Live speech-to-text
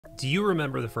Do you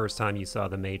remember the first time you saw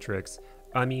The Matrix?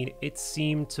 I mean, it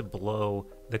seemed to blow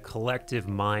the collective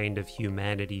mind of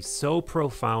humanity so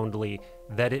profoundly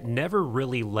that it never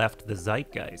really left the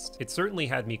zeitgeist. It certainly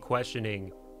had me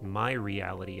questioning my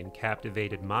reality and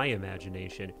captivated my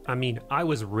imagination. I mean, I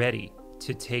was ready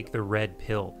to take the red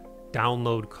pill,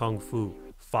 download Kung Fu,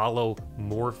 follow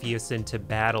Morpheus into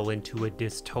battle into a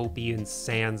dystopian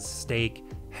sans stake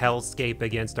hellscape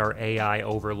against our AI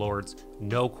overlords,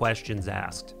 no questions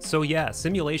asked. So yeah,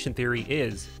 simulation theory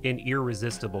is an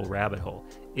irresistible rabbit hole.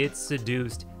 It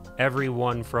seduced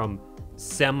everyone from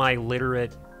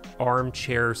semi-literate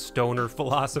armchair stoner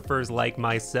philosophers like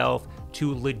myself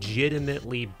to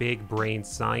legitimately big brain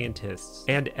scientists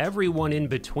and everyone in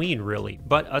between, really.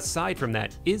 But aside from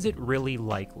that, is it really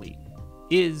likely?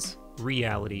 Is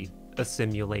reality a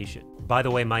simulation? By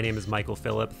the way, my name is Michael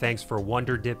Phillip. Thanks for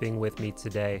wonder dipping with me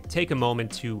today. Take a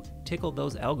moment to tickle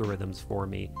those algorithms for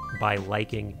me by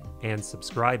liking and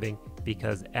subscribing,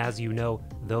 because as you know,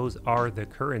 those are the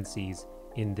currencies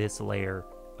in this layer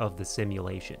of the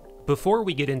simulation. Before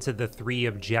we get into the 3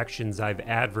 objections I've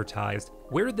advertised,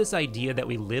 where did this idea that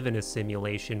we live in a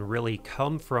simulation really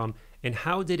come from, and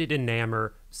how did it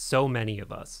enamor so many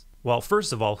of us? Well,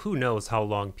 first of all, who knows how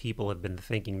long people have been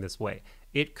thinking this way?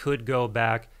 It could go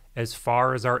back as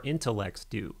far as our intellects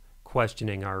do,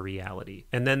 questioning our reality.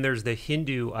 And then there's the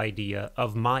Hindu idea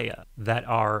of Maya, that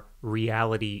our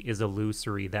reality is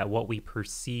illusory, that what we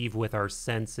perceive with our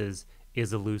senses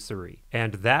is illusory.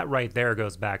 And that right there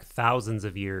goes back thousands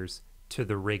of years to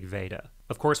the Rig Veda.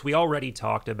 Of course, we already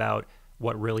talked about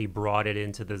what really brought it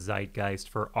into the zeitgeist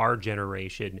for our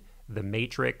generation, The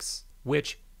Matrix,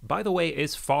 which, by the way,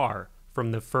 is far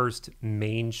from the first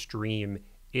mainstream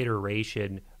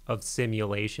iteration of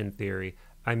simulation theory.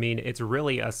 I mean, it's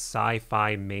really a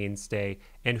sci-fi mainstay,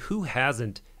 and who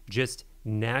hasn't just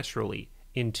naturally,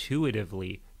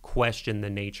 intuitively questioned the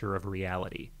nature of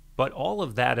reality? But all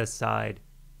of that aside,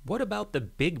 what about the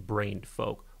big-brained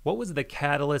folk? What was the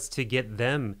catalyst to get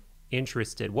them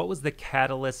interested? What was the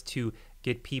catalyst to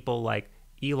get people like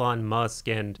Elon Musk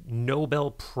and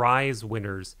Nobel Prize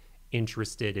winners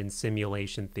interested in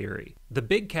simulation theory? The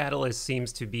big catalyst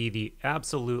seems to be the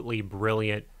absolutely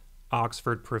brilliant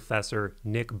Oxford professor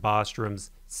Nick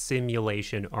Bostrom's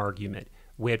simulation argument,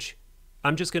 which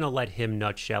I'm just going to let him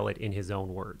nutshell it in his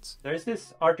own words. There is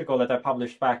this article that I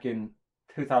published back in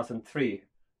 2003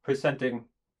 presenting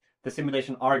the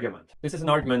simulation argument. This is an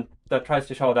argument that tries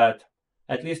to show that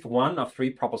at least one of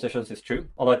 3 propositions is true,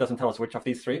 although it doesn't tell us which of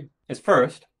these 3. Is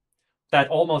first, that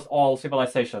almost all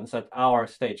civilizations at our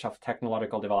stage of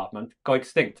technological development go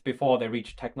extinct before they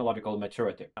reach technological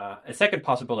maturity. A second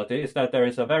possibility is that there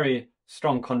is a very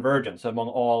strong convergence among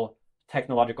all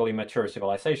technologically mature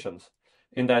civilizations,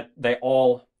 in that they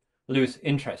all lose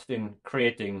interest in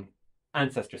creating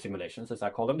ancestry simulations, as I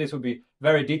call them. These would be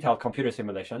very detailed computer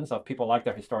simulations of people like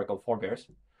their historical forebears,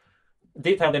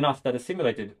 detailed enough that the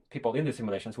simulated people in the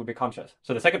simulations would be conscious.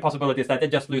 So the second possibility is that they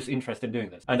just lose interest in doing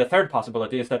this. And the third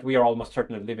possibility is that we are almost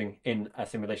certainly living in a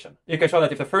simulation. You can show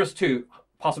that if the first 2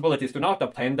 possibilities do not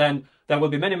obtain, then there will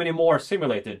be many, many more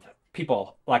simulated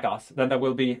people like us than there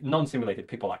will be non-simulated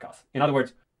people like us. In other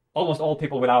words, almost all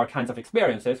people with our kinds of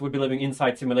experiences would be living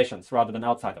inside simulations rather than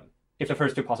outside them, if the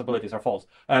first 2 possibilities are false.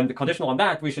 And conditional on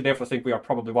that, we should therefore think we are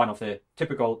probably one of the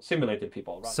typical simulated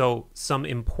people. Right? So some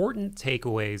important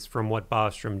takeaways from what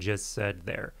Bostrom just said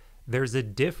there. There's a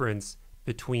difference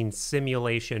between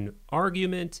simulation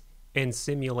argument and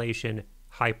simulation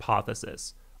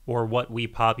hypothesis, or what we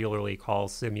popularly call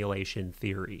simulation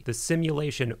theory. The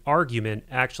simulation argument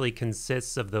actually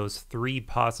consists of those 3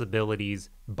 possibilities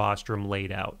Bostrom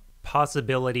laid out.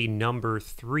 Possibility number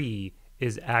 3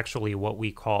 is actually what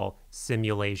we call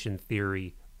simulation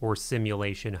theory or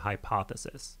simulation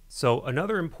hypothesis. So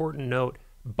another important note,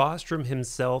 Bostrom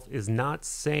himself is not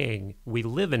saying we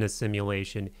live in a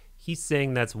simulation. He's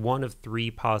saying that's one of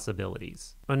 3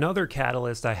 possibilities. Another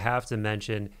catalyst I have to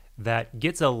mention that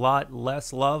gets a lot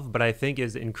less love, but I think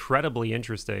is incredibly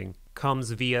interesting,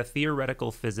 comes via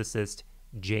theoretical physicist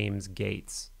James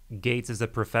Gates. Gates is a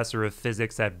professor of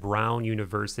physics at Brown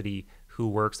University who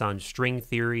works on string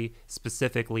theory,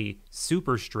 specifically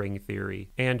superstring theory.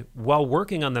 And while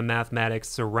working on the mathematics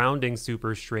surrounding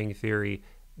superstring theory,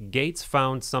 Gates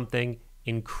found something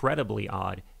incredibly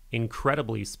odd,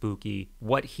 incredibly spooky,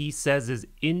 what he says is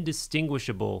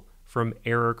indistinguishable from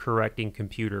error-correcting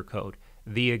computer code,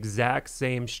 the exact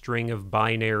same string of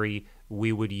binary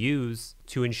we would use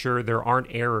to ensure there aren't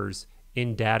errors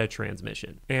in data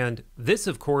transmission. And this,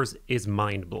 of course, is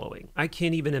mind-blowing. I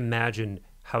can't even imagine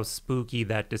how spooky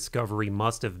that discovery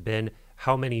must have been,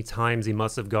 how many times he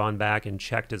must have gone back and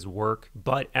checked his work.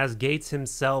 But as Gates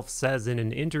himself says in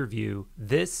an interview,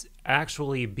 this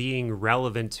actually being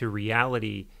relevant to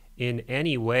reality in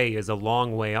any way is a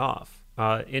long way off.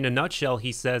 In a nutshell,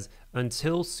 he says,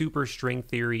 until superstring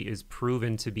theory is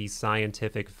proven to be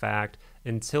scientific fact,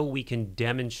 until we can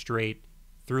demonstrate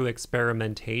through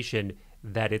experimentation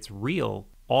that it's real,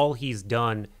 all he's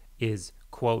done is,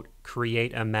 quote,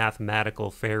 create a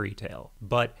mathematical fairy tale.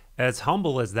 But as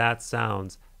humble as that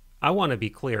sounds, I want to be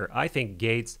clear. I think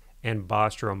Gates and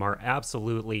Bostrom are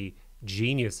absolutely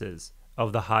geniuses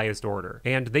of the highest order.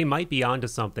 And they might be onto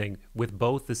something with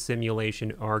both the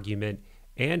simulation argument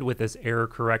and with this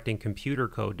error-correcting computer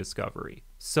code discovery.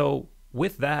 So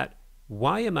with that,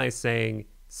 why am I saying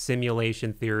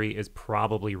simulation theory is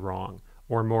probably wrong?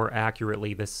 Or more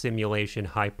accurately, the simulation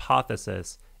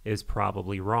hypothesis is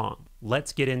probably wrong.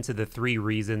 Let's get into the 3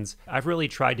 reasons. I've really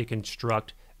tried to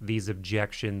construct these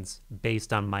objections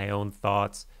based on my own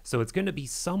thoughts, so it's going to be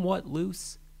somewhat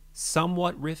loose,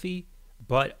 somewhat riffy,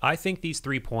 but I think these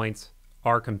 3 points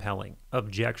are compelling.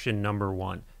 Objection number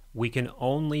 1, we can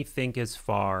only think as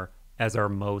far as our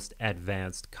most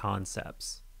advanced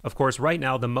concepts. Of course, right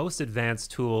now, the most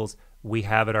advanced tools we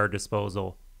have at our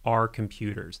disposal are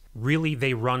computers. Really,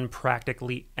 they run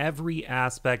practically every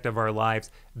aspect of our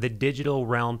lives. The digital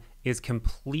realm is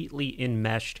completely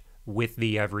enmeshed with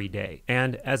the everyday.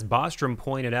 And as Bostrom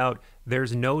pointed out,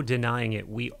 there's no denying it.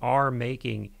 We are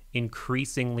making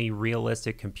increasingly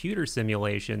realistic computer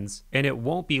simulations, and it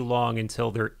won't be long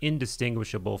until they're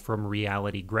indistinguishable from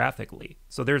reality graphically.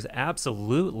 So there's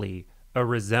absolutely a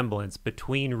resemblance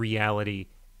between reality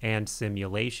and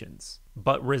simulations.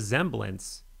 But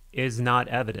resemblance is not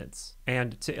evidence.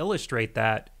 And to illustrate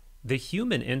that, the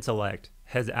human intellect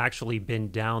has actually been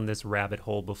down this rabbit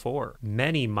hole before.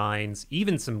 Many minds,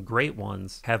 even some great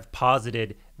ones, have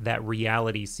posited that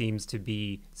reality seems to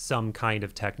be some kind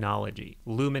of technology.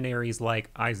 Luminaries like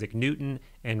Isaac Newton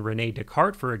and René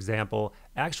Descartes, for example,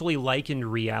 actually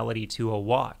likened reality to a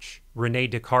watch. René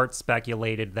Descartes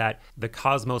speculated that the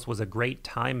cosmos was a great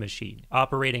time machine,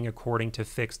 operating according to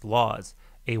fixed laws,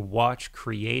 a watch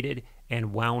created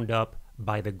and wound up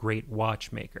by the great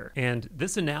watchmaker. And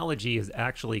this analogy is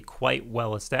actually quite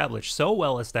well established, so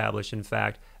well established, in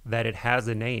fact, that it has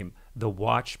a name, the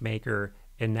watchmaker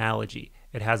analogy.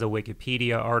 It has a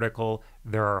Wikipedia article,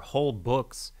 there are whole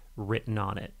books written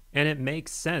on it. And it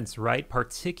makes sense, right?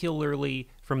 Particularly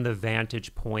from the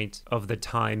vantage point of the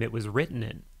time it was written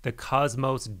in. The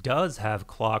cosmos does have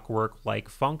clockwork-like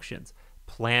functions.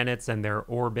 Planets and their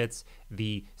orbits,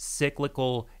 the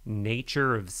cyclical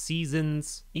nature of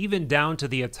seasons, even down to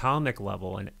the atomic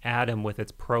level. An atom with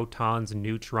its protons,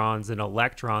 neutrons, and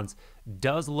electrons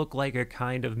does look like a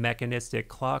kind of mechanistic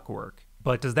clockwork.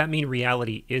 But does that mean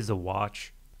reality is a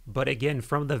watch? But again,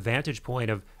 from the vantage point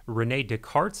of René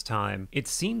Descartes' time, it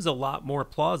seems a lot more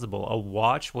plausible. A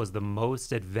watch was the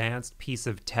most advanced piece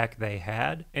of tech they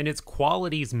had, and its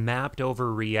qualities mapped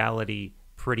over reality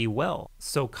pretty well.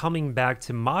 So coming back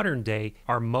to modern day,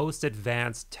 our most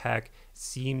advanced tech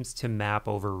seems to map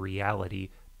over reality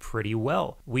pretty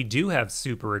well. We do have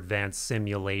super advanced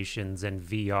simulations and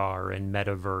VR and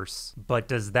metaverse, but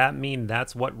does that mean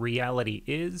that's what reality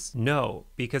is? No,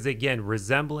 because again,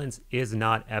 resemblance is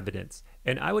not evidence.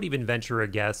 And I would even venture a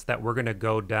guess that we're going to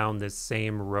go down this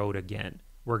same road again.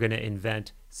 We're going to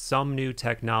invent some new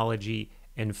technology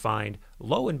and find,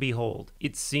 lo and behold,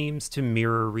 it seems to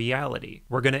mirror reality.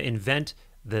 We're going to invent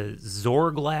the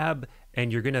Zorg lab,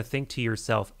 and you're going to think to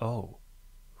yourself, oh,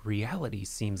 reality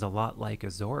seems a lot like a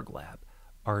Zorg lab.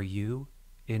 Are you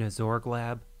in a Zorg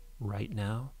lab right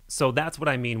now? So that's what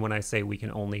I mean when I say we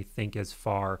can only think as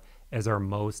far as our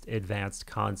most advanced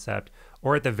concept,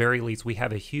 or at the very least, we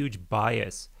have a huge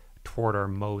bias toward our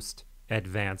most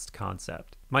advanced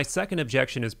concept. My second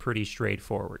objection is pretty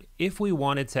straightforward. If we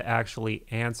wanted to actually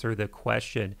answer the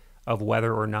question of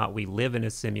whether or not we live in a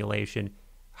simulation,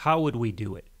 how would we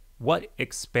do it? What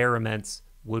experiments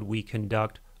would we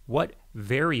conduct? What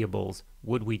variables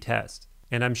would we test?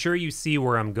 And I'm sure you see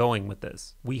where I'm going with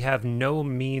this. We have no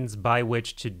means by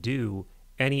which to do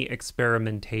any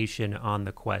experimentation on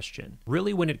the question.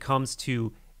 Really, when it comes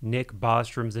to Nick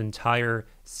Bostrom's entire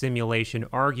simulation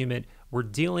argument, we're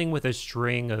dealing with a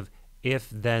string of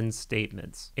if-then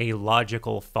statements, a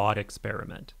logical thought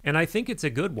experiment. And I think it's a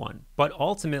good one, but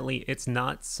ultimately it's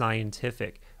not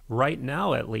scientific. Right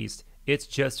now, at least, it's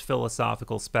just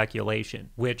philosophical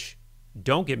speculation, which,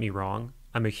 don't get me wrong,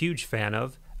 I'm a huge fan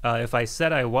of. If I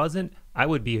said I wasn't, I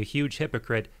would be a huge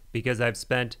hypocrite because I've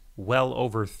spent well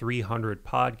over 300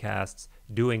 podcasts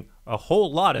doing a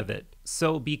whole lot of it.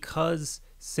 So because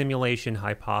simulation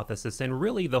hypothesis and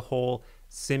really the whole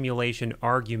simulation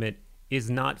argument is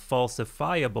not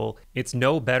falsifiable, it's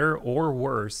no better or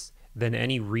worse than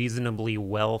any reasonably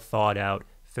well thought out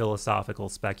philosophical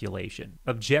speculation.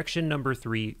 Objection number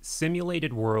 3,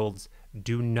 simulated worlds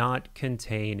do not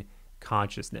contain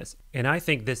consciousness. And I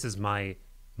think this is my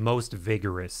most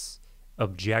vigorous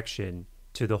objection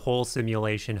to the whole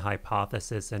simulation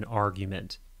hypothesis and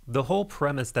argument. The whole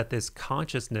premise that this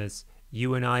consciousness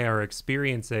you and I are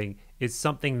experiencing is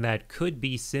something that could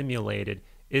be simulated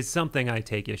is something I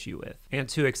take issue with. And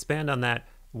to expand on that,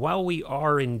 while we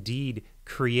are indeed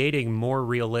creating more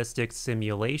realistic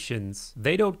simulations,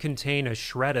 they don't contain a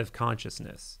shred of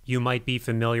consciousness. You might be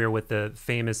familiar with the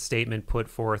famous statement put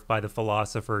forth by the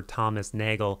philosopher Thomas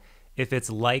Nagel, if it's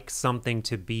like something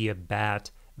to be a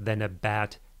bat, then a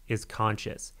bat is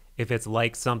conscious. If it's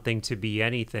like something to be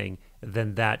anything,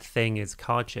 then that thing is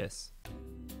conscious.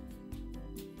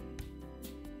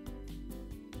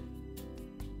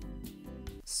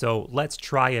 So let's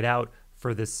try it out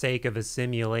for the sake of a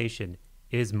simulation.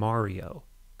 Is Mario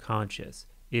conscious?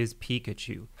 Is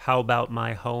Pikachu? How about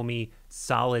my homie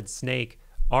Solid Snake?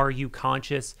 Are you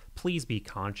conscious? Please be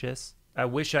conscious. I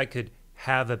wish I could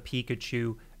have a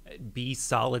Pikachu be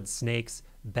Solid Snake's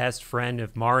best friend.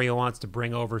 If Mario wants to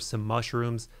bring over some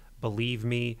mushrooms, believe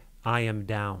me, I am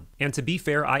down. And to be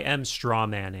fair, I am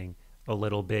strawmanning a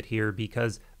little bit here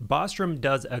because Bostrom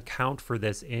does account for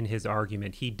this in his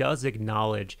argument. He does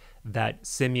acknowledge that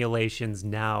simulations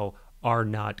now are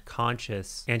not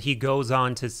conscious. And he goes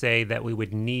on to say that we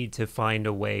would need to find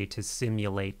a way to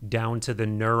simulate down to the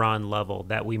neuron level,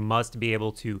 that we must be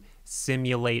able to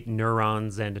simulate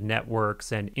neurons and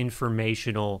networks and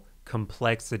informational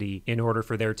complexity in order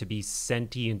for there to be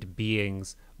sentient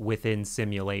beings within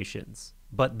simulations.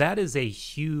 But that is a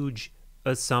huge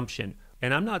assumption.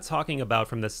 And I'm not talking about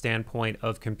from the standpoint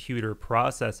of computer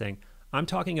processing. I'm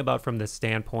talking about from the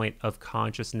standpoint of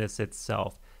consciousness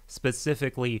itself.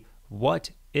 Specifically,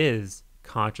 what is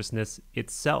consciousness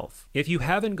itself? If you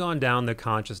haven't gone down the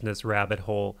consciousness rabbit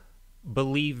hole,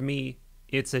 believe me,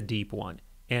 it's a deep one.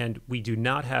 And we do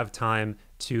not have time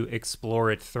to explore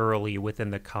it thoroughly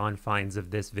within the confines of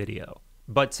this video.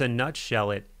 But to nutshell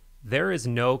it, there is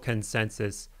no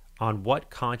consensus on what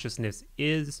consciousness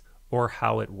is or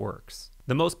how it works.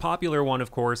 The most popular one,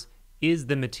 of course, is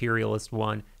the materialist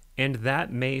one, and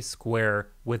that may square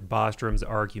with Bostrom's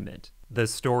argument. The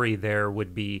story there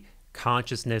would be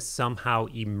consciousness somehow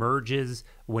emerges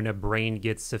when a brain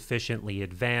gets sufficiently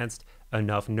advanced,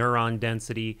 enough neuron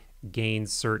density,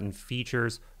 gains certain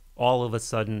features, all of a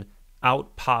sudden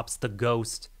out pops the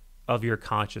ghost of your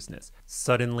consciousness.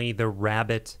 Suddenly the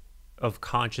rabbit of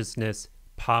consciousness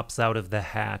pops out of the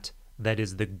hat that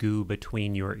is the goo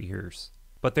between your ears.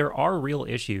 But there are real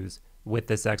issues with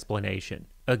this explanation.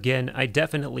 Again, I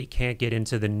definitely can't get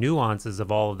into the nuances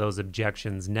of all of those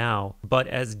objections now, but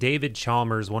as David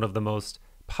Chalmers, one of the most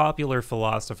popular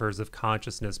philosophers of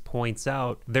consciousness, points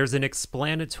out, there's an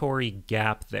explanatory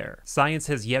gap there. Science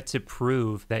has yet to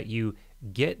prove that you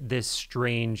get this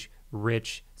strange,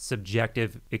 rich,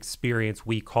 subjective experience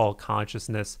we call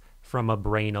consciousness from a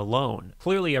brain alone.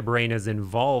 Clearly, a brain is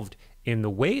involved in the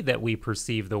way that we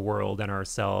perceive the world and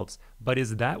ourselves, but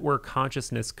is that where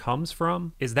consciousness comes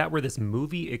from? Is that where this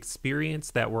movie experience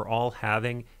that we're all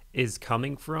having is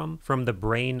coming from the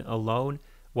brain alone?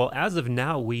 Well, as of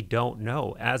now, we don't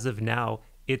know. As of now,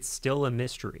 it's still a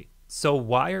mystery. So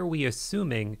why are we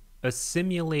assuming a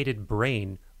simulated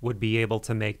brain would be able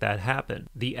to make that happen?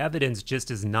 The evidence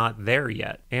just is not there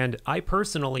yet, and I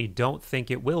personally don't think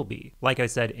it will be. Like I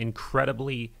said,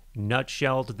 incredibly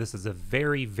nutshelled. This is a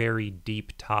very, very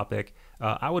deep topic.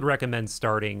 I would recommend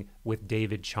starting with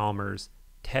David Chalmers'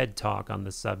 TED Talk on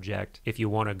the subject if you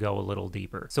want to go a little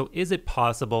deeper. So is it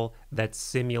possible that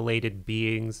simulated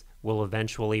beings will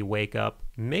eventually wake up?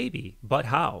 Maybe, but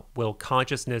how? Will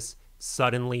consciousness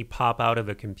suddenly pop out of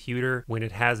a computer when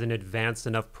it has an advanced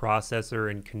enough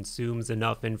processor and consumes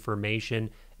enough information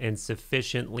and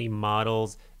sufficiently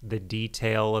models the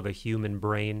detail of a human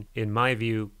brain? In my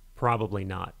view, probably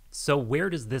not. So where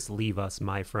does this leave us,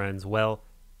 my friends? Well,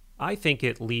 I think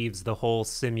it leaves the whole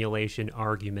simulation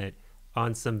argument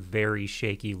on some very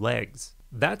shaky legs.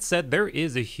 That said, there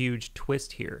is a huge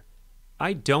twist here.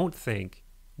 I don't think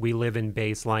we live in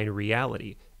baseline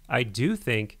reality. I do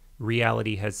think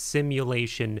reality has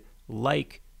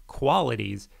simulation-like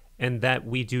qualities, and that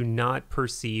we do not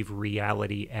perceive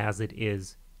reality as it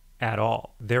is at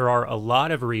all. There are a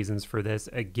lot of reasons for this.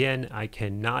 Again, I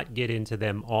cannot get into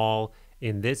them all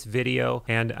in this video,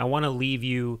 and I want to leave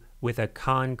you with a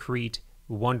concrete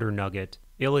wonder nugget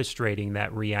illustrating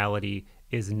that reality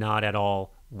is not at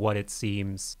all what it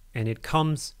seems. And it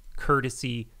comes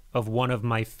courtesy of one of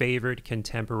my favorite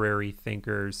contemporary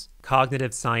thinkers,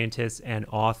 cognitive scientist and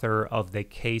author of The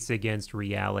Case Against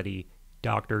Reality,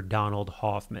 Dr. Donald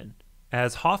Hoffman.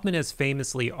 As Hoffman has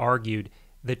famously argued,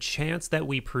 the chance that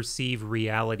we perceive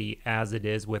reality as it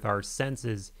is with our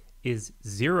senses is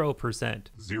 0%.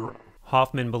 Zero.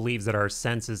 Hoffman believes that our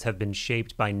senses have been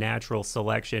shaped by natural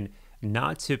selection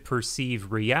not to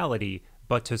perceive reality,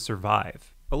 but to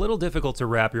survive. A little difficult to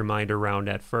wrap your mind around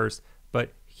at first,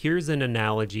 but here's an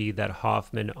analogy that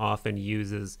Hoffman often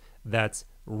uses that's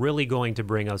really going to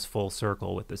bring us full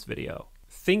circle with this video.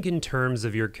 Think in terms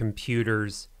of your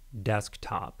computer's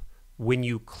desktop. When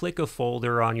you click a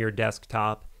folder on your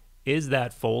desktop, is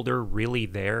that folder really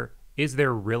there? Is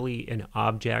there really an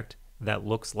object that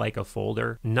looks like a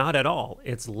folder? Not at all.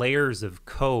 It's layers of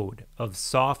code, of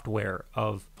software,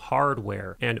 of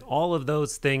hardware, and all of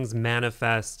those things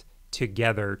manifest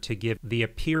together to give the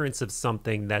appearance of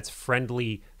something that's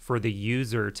friendly for the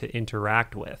user to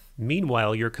interact with.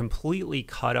 Meanwhile, you're completely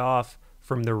cut off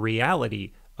from the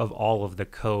reality of all of the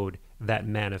code that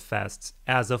manifests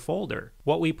as a folder.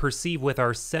 What we perceive with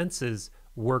our senses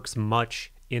works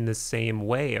much in the same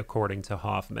way, according to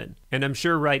Hoffman. And I'm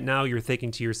sure right now you're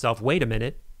thinking to yourself, wait a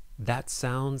minute, that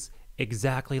sounds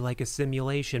exactly like a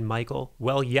simulation, Michael.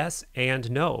 Well, yes and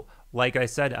no. Like I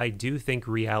said, I do think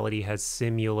reality has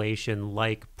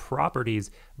simulation-like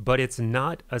properties, but it's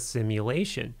not a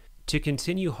simulation. To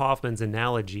continue Hoffman's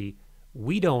analogy,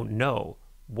 we don't know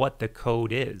what the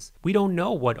code is. We don't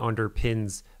know what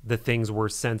underpins the things we're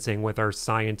sensing with our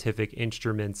scientific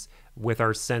instruments, with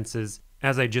our senses.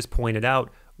 As I just pointed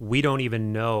out, we don't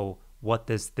even know what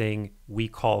this thing we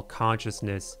call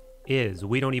consciousness is.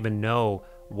 We don't even know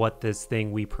what this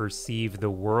thing we perceive the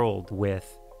world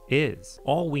with is.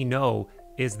 All we know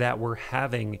is that we're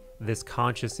having this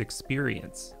conscious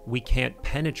experience. We can't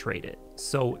penetrate it.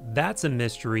 So that's a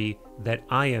mystery that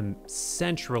I am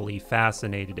centrally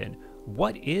fascinated in.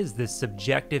 What is this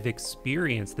subjective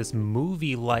experience, this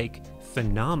movie-like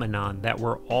phenomenon that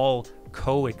we're all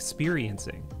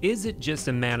co-experiencing? Is it just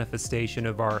a manifestation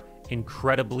of our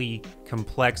incredibly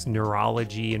complex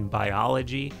neurology and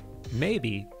biology?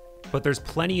 Maybe, but there's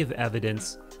plenty of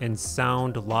evidence and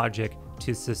sound logic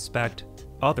to suspect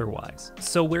otherwise.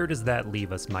 So where does that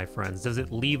leave us, my friends? Does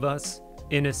it leave us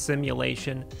in a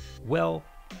simulation? Well,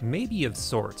 maybe of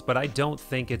sorts, but I don't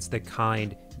think it's the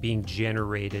kind being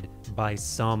generated by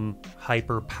some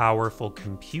hyper-powerful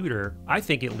computer. I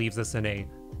think it leaves us in a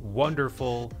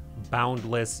wonderful,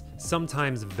 boundless,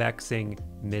 sometimes vexing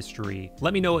mystery.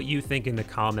 Let me know what you think in the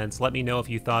comments. Let me know if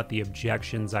you thought the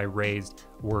objections I raised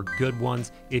were good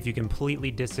ones. If you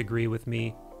completely disagree with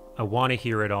me, I want to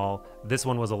hear it all. This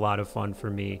one was a lot of fun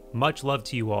for me. Much love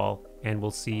to you all, and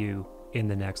we'll see you in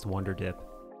the next Wonder Dip.